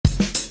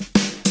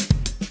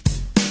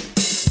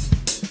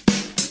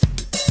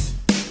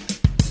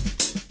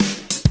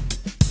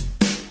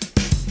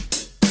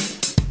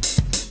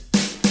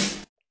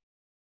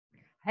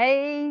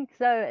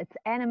So it's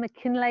Anna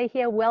McKinlay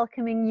here,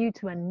 welcoming you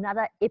to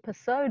another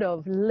episode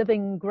of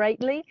Living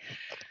Greatly.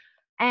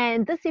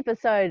 And this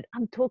episode,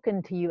 I'm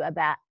talking to you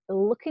about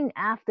looking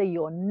after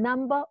your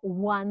number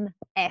one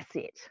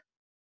asset.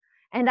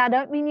 And I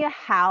don't mean your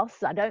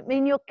house, I don't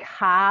mean your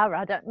car,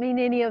 I don't mean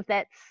any of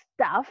that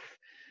stuff.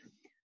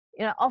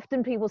 You know,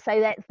 often people say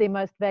that's their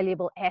most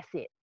valuable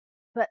asset,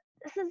 but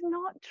this is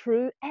not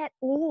true at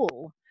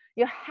all.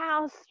 Your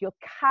house, your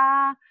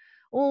car,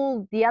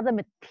 all the other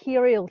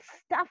material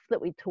stuff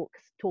that we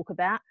talk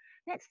about,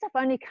 that stuff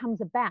only comes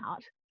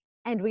about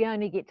and we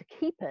only get to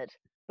keep it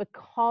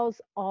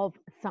because of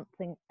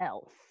something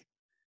else,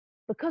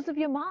 because of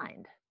your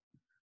mind.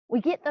 We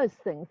get those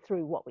things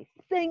through what we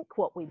think,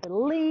 what we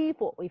believe,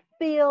 what we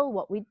feel,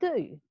 what we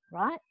do,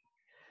 right?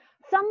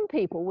 Some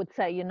people would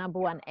say your number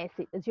one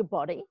asset is your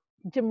body.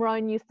 Jim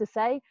Rohn used to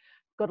say,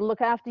 you've got to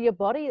look after your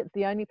body. It's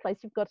the only place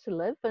you've got to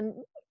live. And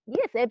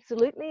yes,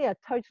 absolutely, I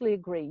totally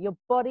agree. Your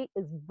body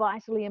is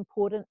vitally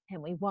important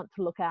and we want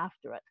to look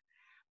after it.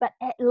 But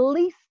at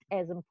least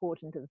as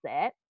important as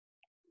that,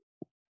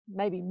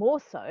 maybe more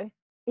so,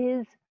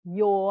 is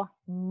your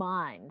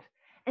mind.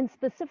 And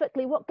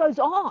specifically what goes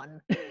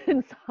on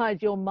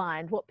inside your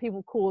mind, what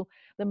people call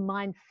the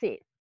mindset,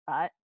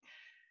 right?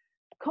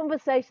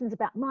 Conversations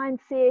about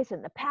mindset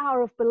and the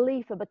power of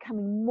belief are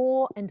becoming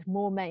more and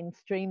more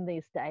mainstream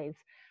these days.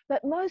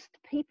 But most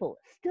people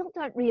still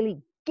don't really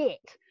get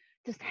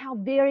just how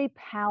very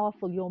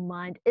powerful your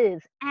mind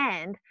is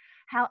and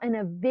how in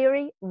a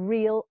very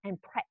real and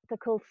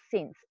practical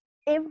sense,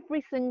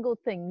 every single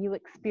thing you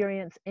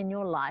experience in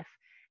your life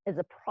is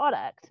a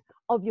product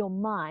of your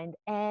mind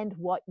and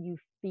what you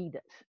feed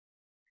it.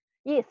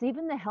 Yes,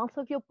 even the health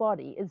of your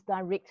body is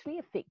directly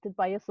affected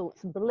by your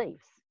thoughts and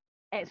beliefs.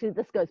 Actually,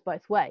 this goes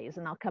both ways,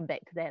 and I'll come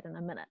back to that in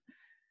a minute.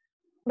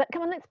 But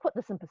come on, let's put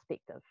this in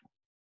perspective.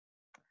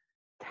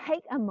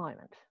 Take a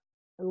moment,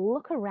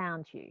 look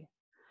around you.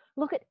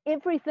 Look at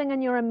everything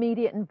in your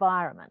immediate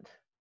environment.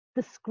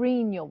 The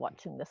screen you're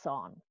watching this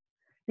on,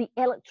 the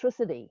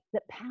electricity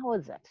that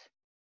powers it,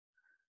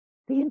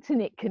 the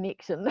internet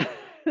connection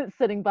that's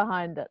sitting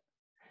behind it,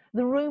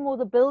 the room or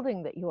the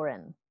building that you're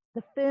in,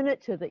 the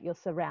furniture that you're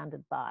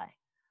surrounded by.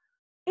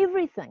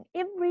 Everything,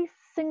 every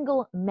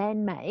single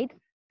man-made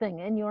thing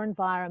in your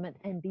environment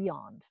and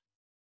beyond.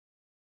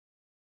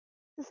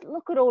 Just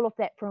look at all of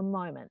that for a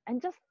moment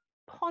and just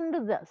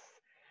ponder this.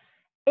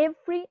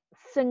 Every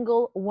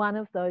single one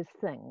of those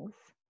things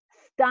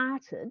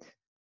started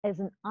as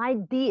an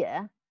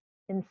idea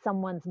in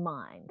someone's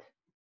mind.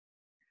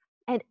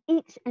 And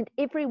each and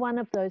every one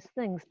of those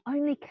things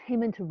only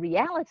came into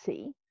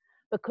reality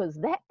because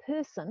that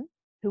person,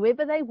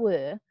 whoever they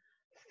were,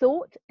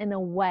 thought in a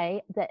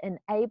way that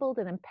enabled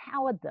and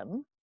empowered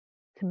them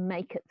to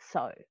make it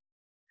so,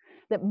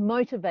 that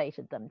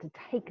motivated them to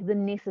take the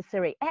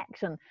necessary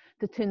action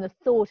to turn the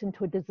thought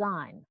into a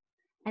design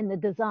and the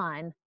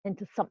design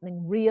into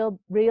something real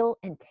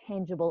and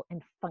tangible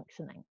and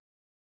functioning.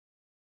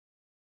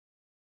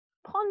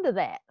 Ponder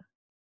that.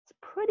 It's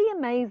pretty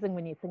amazing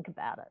when you think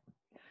about it.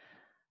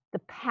 The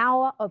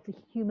power of the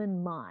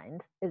human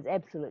mind is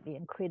absolutely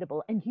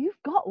incredible, and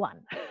you've got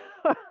one.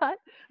 All right?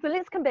 So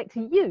let's come back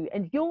to you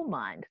and your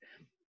mind.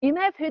 You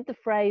may have heard the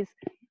phrase,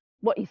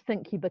 what you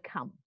think you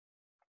become.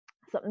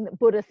 Something that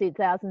Buddha said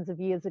thousands of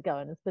years ago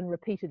and has been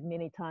repeated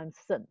many times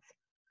since.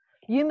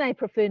 You may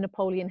prefer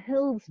Napoleon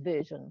Hill's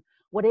version.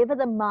 Whatever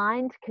the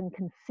mind can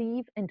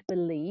conceive and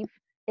believe,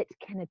 it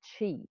can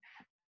achieve.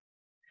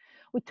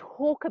 We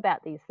talk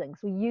about these things.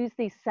 We use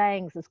these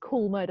sayings as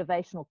cool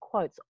motivational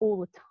quotes all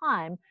the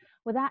time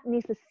without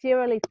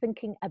necessarily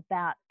thinking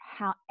about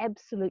how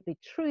absolutely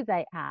true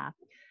they are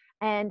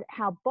and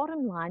how,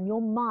 bottom line,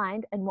 your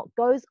mind and what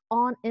goes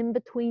on in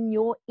between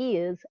your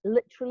ears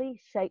literally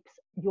shapes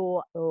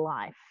your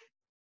life.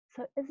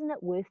 So isn't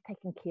it worth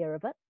taking care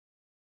of it?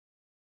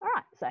 All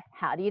right, so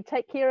how do you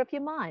take care of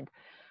your mind?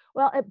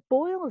 Well, it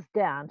boils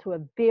down to a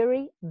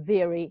very,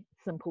 very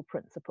simple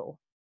principle.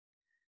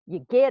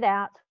 You get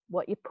out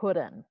what you put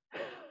in.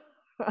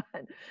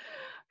 Right?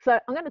 So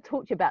I'm going to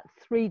talk to you about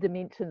 3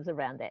 dimensions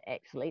around that,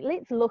 actually.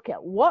 Let's look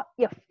at what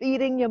you're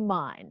feeding your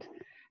mind.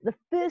 The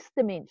first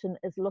dimension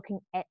is looking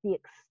at the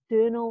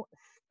external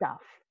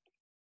stuff.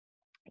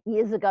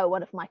 Years ago,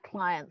 one of my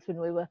clients, when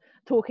we were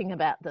talking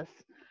about this,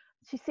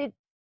 she said,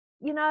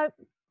 you know,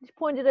 she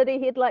pointed at her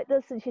head like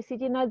this and she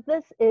said, you know,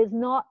 this is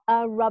not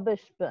a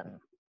rubbish bin.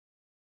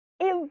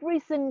 Every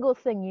single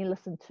thing you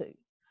listen to,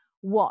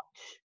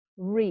 watch,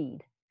 read,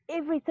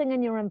 everything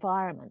in your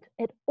environment,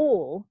 it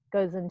all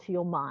goes into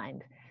your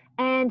mind.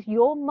 And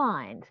your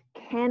mind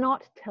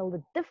cannot tell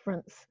the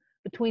difference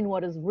between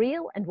what is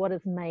real and what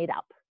is made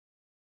up.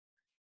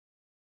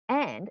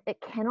 And it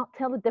cannot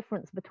tell the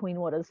difference between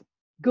what is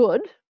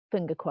good,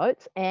 finger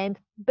quotes, and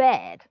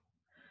bad.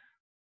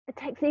 It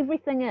takes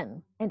everything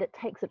in and it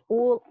takes it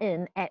all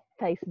in at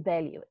face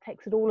value. It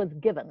takes it all as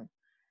given.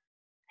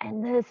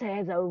 And this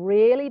has a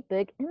really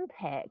big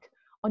impact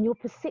on your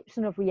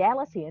perception of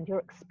reality and your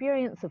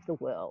experience of the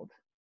world.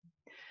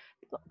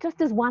 Just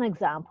as one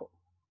example,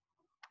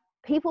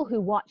 people who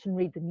watch and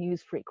read the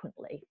news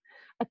frequently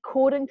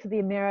according to the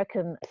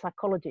American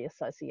Psychology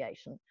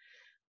Association,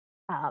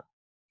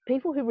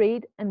 people who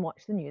read and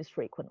watch the news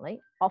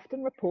frequently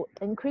often report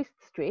increased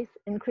stress,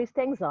 increased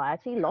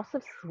anxiety, loss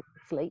of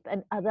sleep,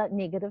 and other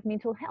negative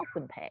mental health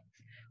impacts.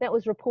 That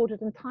was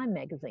reported in Time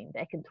magazine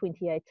back in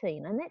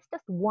 2018, and that's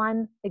just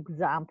one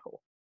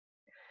example.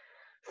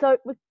 So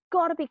we've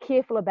got to be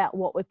careful about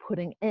what we're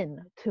putting in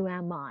to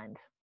our mind.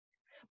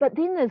 But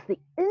then there's the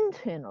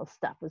internal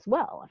stuff as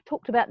well. I've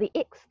talked about the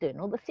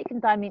external. The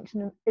second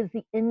dimension is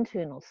the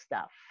internal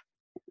stuff.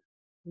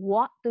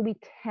 What do we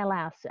tell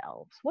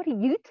ourselves? What are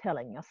you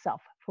telling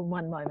yourself from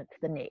one moment to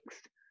the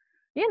next?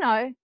 You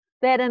know,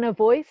 that inner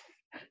voice,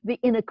 the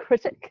inner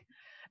critic,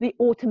 the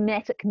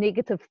automatic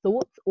negative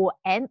thoughts, or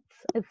ants,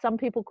 as some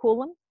people call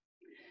them.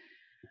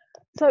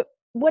 So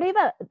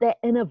whatever that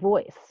inner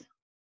voice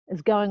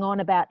is going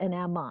on about in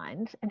our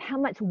mind, and how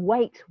much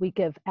weight we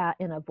give our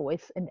inner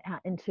voice and our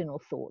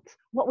internal thoughts,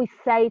 what we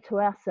say to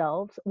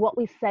ourselves, what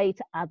we say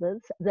to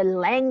others, the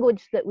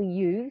language that we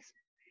use,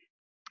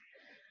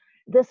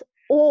 this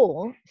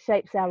all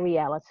shapes our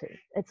reality.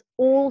 It's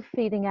all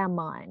feeding our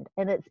mind,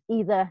 and it's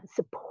either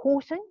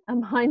supporting a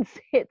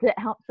mindset that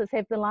helps us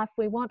have the life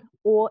we want,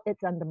 or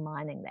it's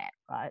undermining that,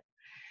 right?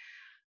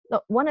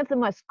 Look, one of the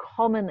most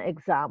common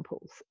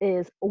examples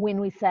is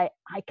when we say,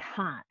 I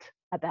can't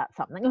about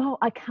something. Oh,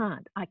 I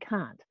can't.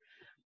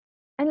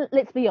 And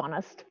let's be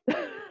honest,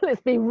 let's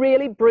be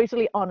really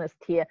brutally honest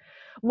here.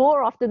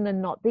 More often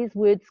than not, these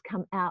words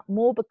come out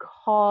more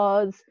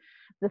because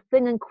the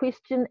thing in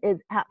question is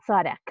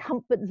outside our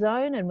comfort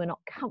zone and we're not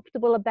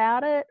comfortable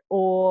about it,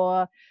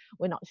 or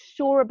we're not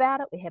sure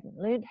about it, we haven't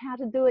learned how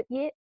to do it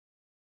yet,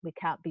 we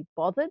can't be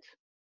bothered,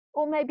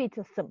 or maybe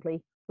just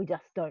simply we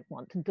just don't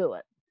want to do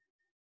it.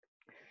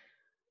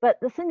 But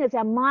the thing is,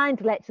 our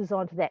mind latches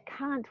onto that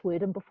can't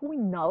word, and before we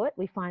know it,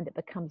 we find it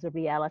becomes a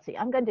reality.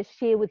 I'm going to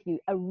share with you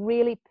a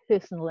really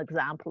personal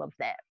example of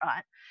that,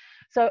 right?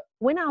 So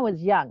when I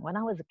was young, when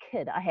I was a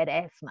kid, I had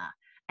asthma,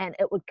 and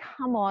it would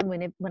come on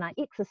when I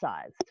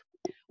exercised,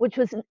 which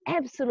was an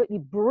absolutely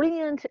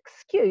brilliant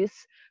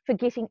excuse for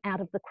getting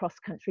out of the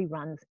cross-country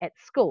runs at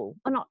school.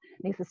 Well, not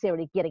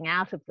necessarily getting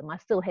out of them, I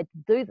still had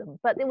to do them,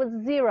 but there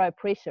was zero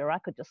pressure. I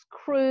could just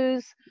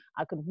cruise,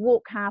 I could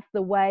walk half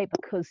the way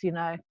because, you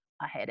know,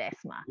 I had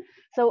asthma.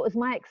 So it was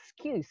my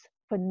excuse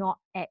for not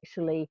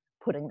actually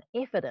putting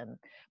effort in,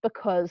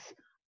 because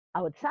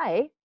I would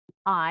say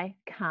I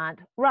can't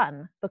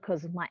run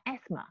because of my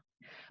asthma.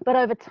 But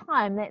over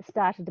time, that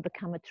started to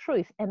become a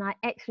truth, and I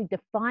actually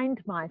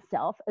defined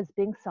myself as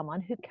being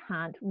someone who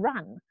can't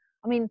run.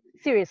 I mean,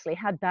 seriously,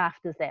 how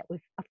daft is that?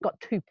 I've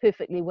got two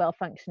perfectly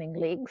well-functioning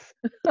legs.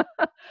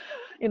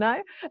 You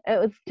know, it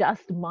was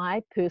just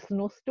my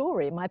personal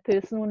story, my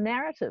personal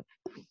narrative.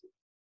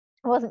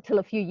 It wasn't till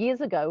a few years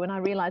ago when I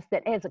realized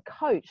that as a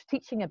coach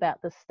teaching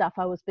about this stuff,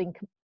 I was being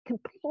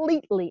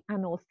completely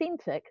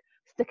unauthentic,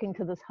 sticking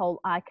to this whole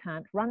I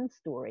can't run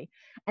story.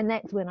 And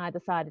that's when I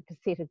decided to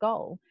set a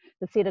goal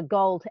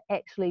to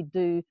actually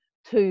do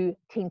 2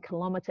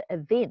 10-kilometer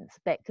events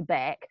back to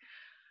back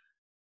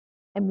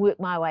and work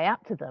my way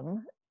up to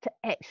them, to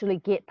actually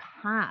get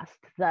past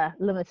the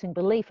limiting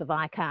belief of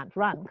I can't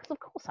run, because of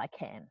course I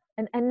can.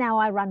 And now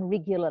I run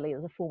regularly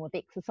as a form of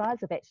exercise.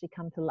 I've actually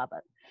come to love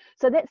it.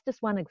 So that's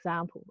just one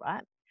example,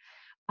 right?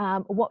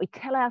 What we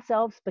tell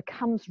ourselves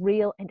becomes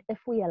real, and if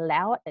we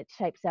allow it, it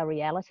shapes our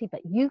reality,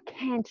 but you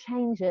can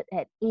change it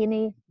at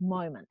any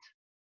moment.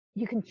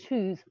 You can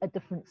choose a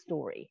different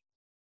story,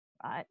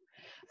 right?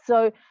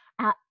 So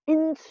our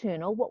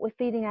internal, what we're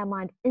feeding our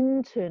mind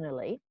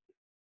internally,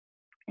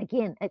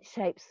 again, it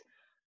shapes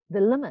the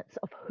limits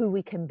of who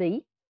we can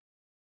be,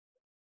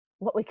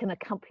 what we can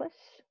accomplish,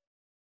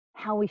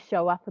 how we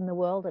show up in the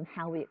world, and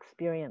how we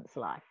experience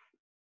life.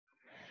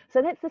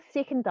 So that's the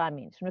second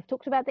dimension. We've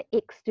talked about the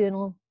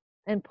external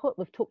input,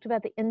 we've talked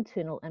about the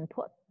internal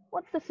input.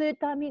 What's the third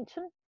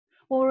dimension?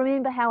 Well,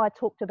 remember how I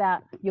talked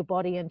about your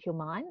body and your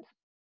mind,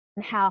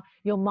 and how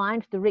your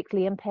mind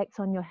directly impacts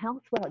on your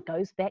health? Well, it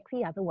goes back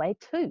the other way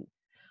too.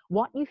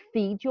 What you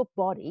feed your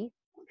body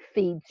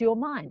feeds your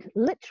mind,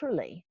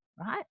 literally,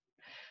 right?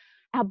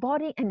 Our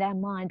body and our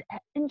mind are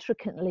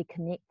intricately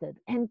connected.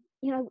 And,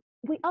 you know,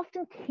 we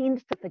often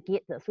tend to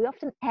forget this. We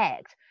often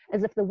act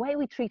as if the way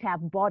we treat our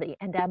body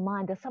and our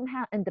mind are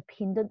somehow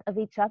independent of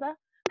each other.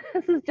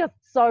 This is just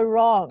so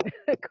wrong.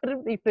 It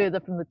couldn't be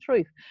further from the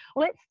truth.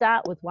 Well, let's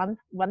start with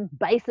one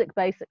basic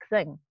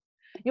thing.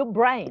 Your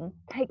brain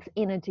takes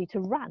energy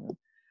to run.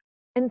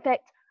 In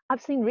fact,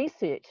 I've seen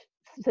research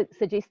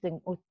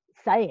suggesting or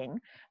saying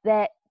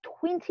that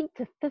 20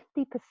 to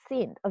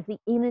 50% of the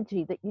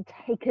energy that you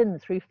take in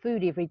through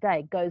food every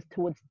day goes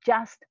towards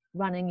just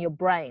running your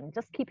brain,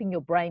 just keeping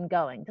your brain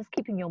going, just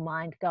keeping your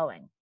mind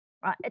going,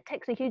 right? It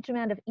takes a huge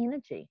amount of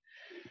energy.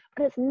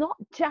 But it's not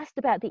just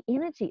about the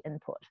energy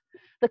input.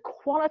 The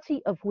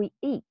quality of what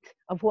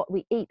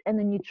we eat, and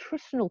the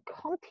nutritional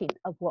content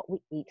of what we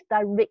eat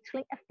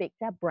directly affect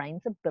our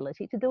brain's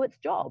ability to do its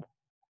job.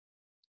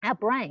 Our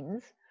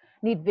brains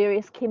need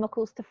various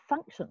chemicals to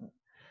function.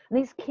 And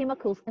these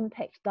chemicals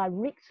impact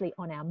directly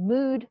on our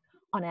mood,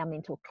 on our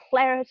mental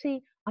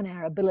clarity, on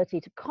our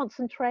ability to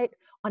concentrate,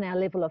 on our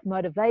level of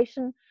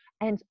motivation,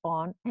 and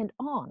on and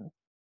on.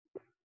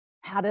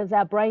 How does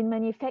our brain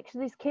manufacture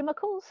these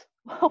chemicals?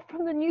 Well,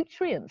 from the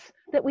nutrients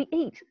that we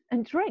eat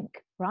and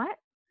drink, right?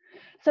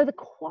 So the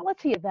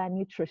quality of our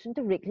nutrition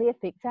directly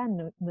affects our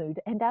mood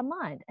and our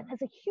mind. And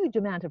there's a huge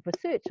amount of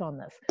research on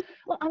this.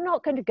 Well, I'm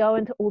not going to go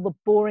into all the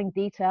boring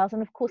details.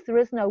 And of course, there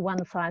is no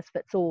one size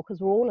fits all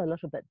because we're all a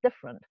little bit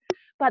different.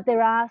 But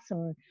there are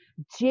some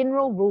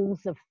general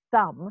rules of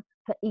thumb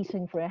for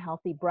eating for a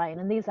healthy brain.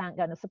 And these aren't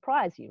going to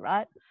surprise you,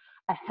 right?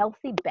 A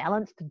healthy,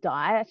 balanced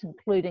diet,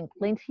 including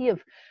plenty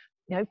of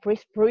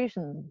fresh fruit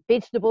and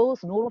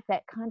vegetables and all of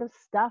that kind of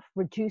stuff,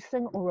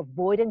 reducing or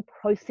avoiding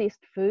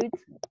processed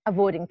foods,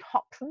 avoiding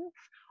toxins,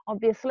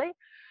 obviously.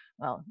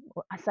 Well,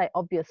 I say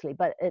obviously,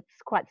 but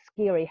it's quite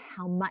scary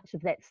how much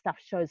of that stuff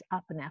shows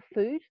up in our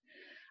food.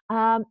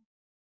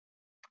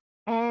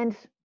 And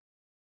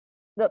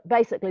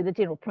basically the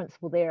general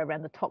principle there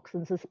around the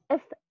toxins is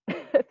if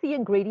the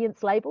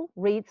ingredients label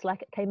reads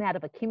like it came out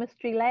of a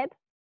chemistry lab,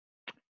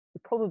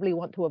 you probably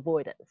want to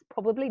avoid it. It's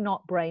probably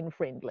not brain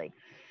friendly.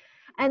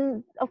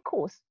 And of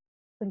course,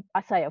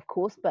 I say of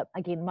course, but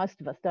again, most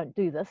of us don't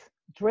do this.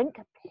 Drink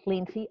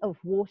plenty of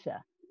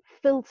water,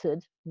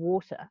 filtered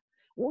water.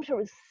 Water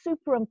is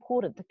super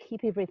important to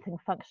keep everything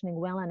functioning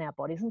well in our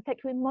bodies. In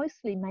fact, we're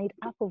mostly made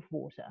up of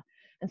water.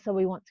 And so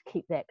we want to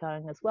keep that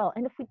going as well.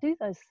 And if we do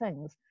those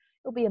things,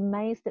 you'll be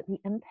amazed at the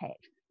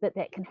impact that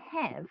that can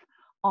have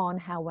on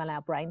how well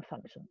our brain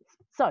functions.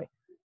 So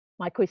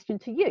my question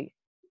to you,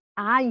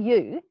 are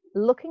you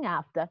looking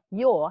after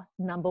your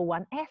number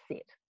one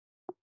asset?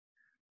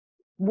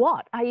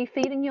 What are you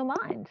feeding your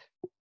mind?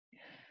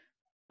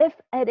 If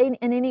in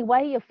any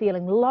way you're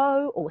feeling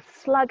low or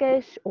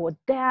sluggish or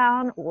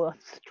down or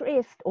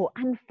stressed or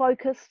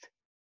unfocused,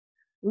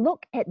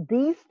 look at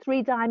these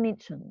 3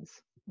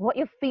 dimensions. What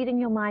you're feeding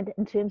your mind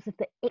in terms of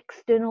the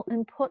external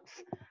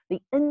inputs,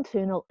 the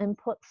internal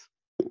inputs,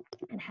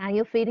 and how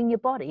you're feeding your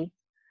body.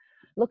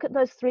 Look at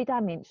those 3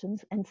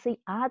 dimensions and see,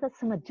 are there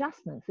some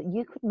adjustments that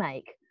you could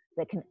make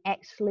that can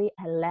actually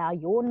allow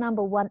your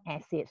number one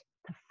asset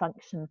to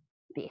function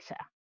better.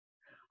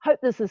 Hope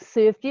this has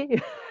served you.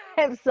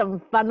 Have some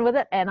fun with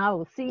it, and I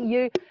will see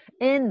you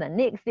in the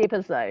next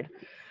episode.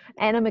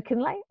 Anna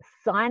McKinley,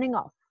 signing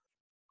off.